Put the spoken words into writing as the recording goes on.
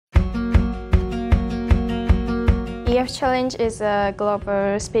EF Challenge is a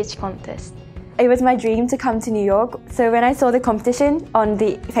global speech contest. It was my dream to come to New York, so when I saw the competition on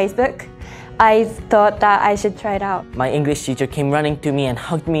the Facebook, I thought that I should try it out. My English teacher came running to me and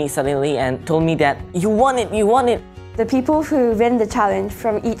hugged me suddenly and told me that, "You won it, you won it!" The people who win the challenge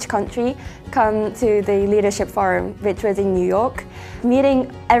from each country come to the Leadership Forum, which was in New York. Meeting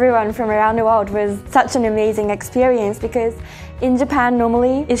everyone from around the world was such an amazing experience because in Japan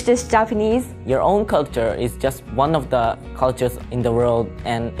normally it's just Japanese. Your own culture is just one of the cultures in the world,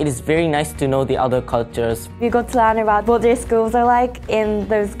 and it is very nice to know the other cultures. We got to learn about what their schools are like in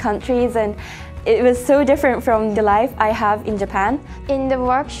those countries, and it was so different from the life I have in Japan. In the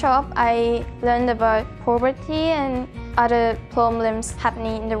workshop, I learned about poverty and other problems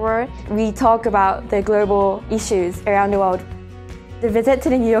happening in the world. We talk about the global issues around the world. The visit to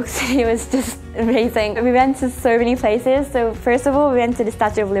the New York City was just amazing. We went to so many places. So first of all, we went to the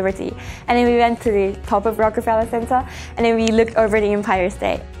Statue of Liberty, and then we went to the top of Rockefeller Center, and then we looked over the Empire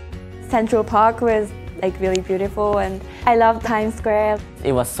State. Central Park was really beautiful, and I loved Times Square.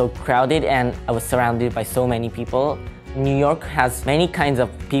 It was so crowded and I was surrounded by so many people. New York has many kinds of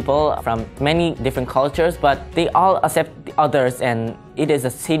people from many different cultures, but they all accept the others, and it is a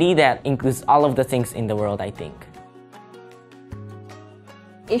city that includes all of the things in the world, I think.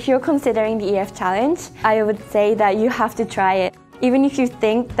 If you're considering the EF Challenge, I would say that you have to try it. Even if you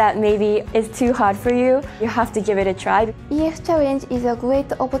think that maybe it's too hard for you, you have to give it a try. EF Challenge is a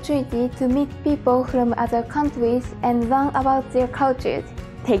great opportunity to meet people from other countries and learn about their cultures.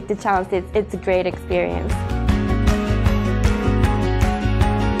 Take the chance, it's a great experience.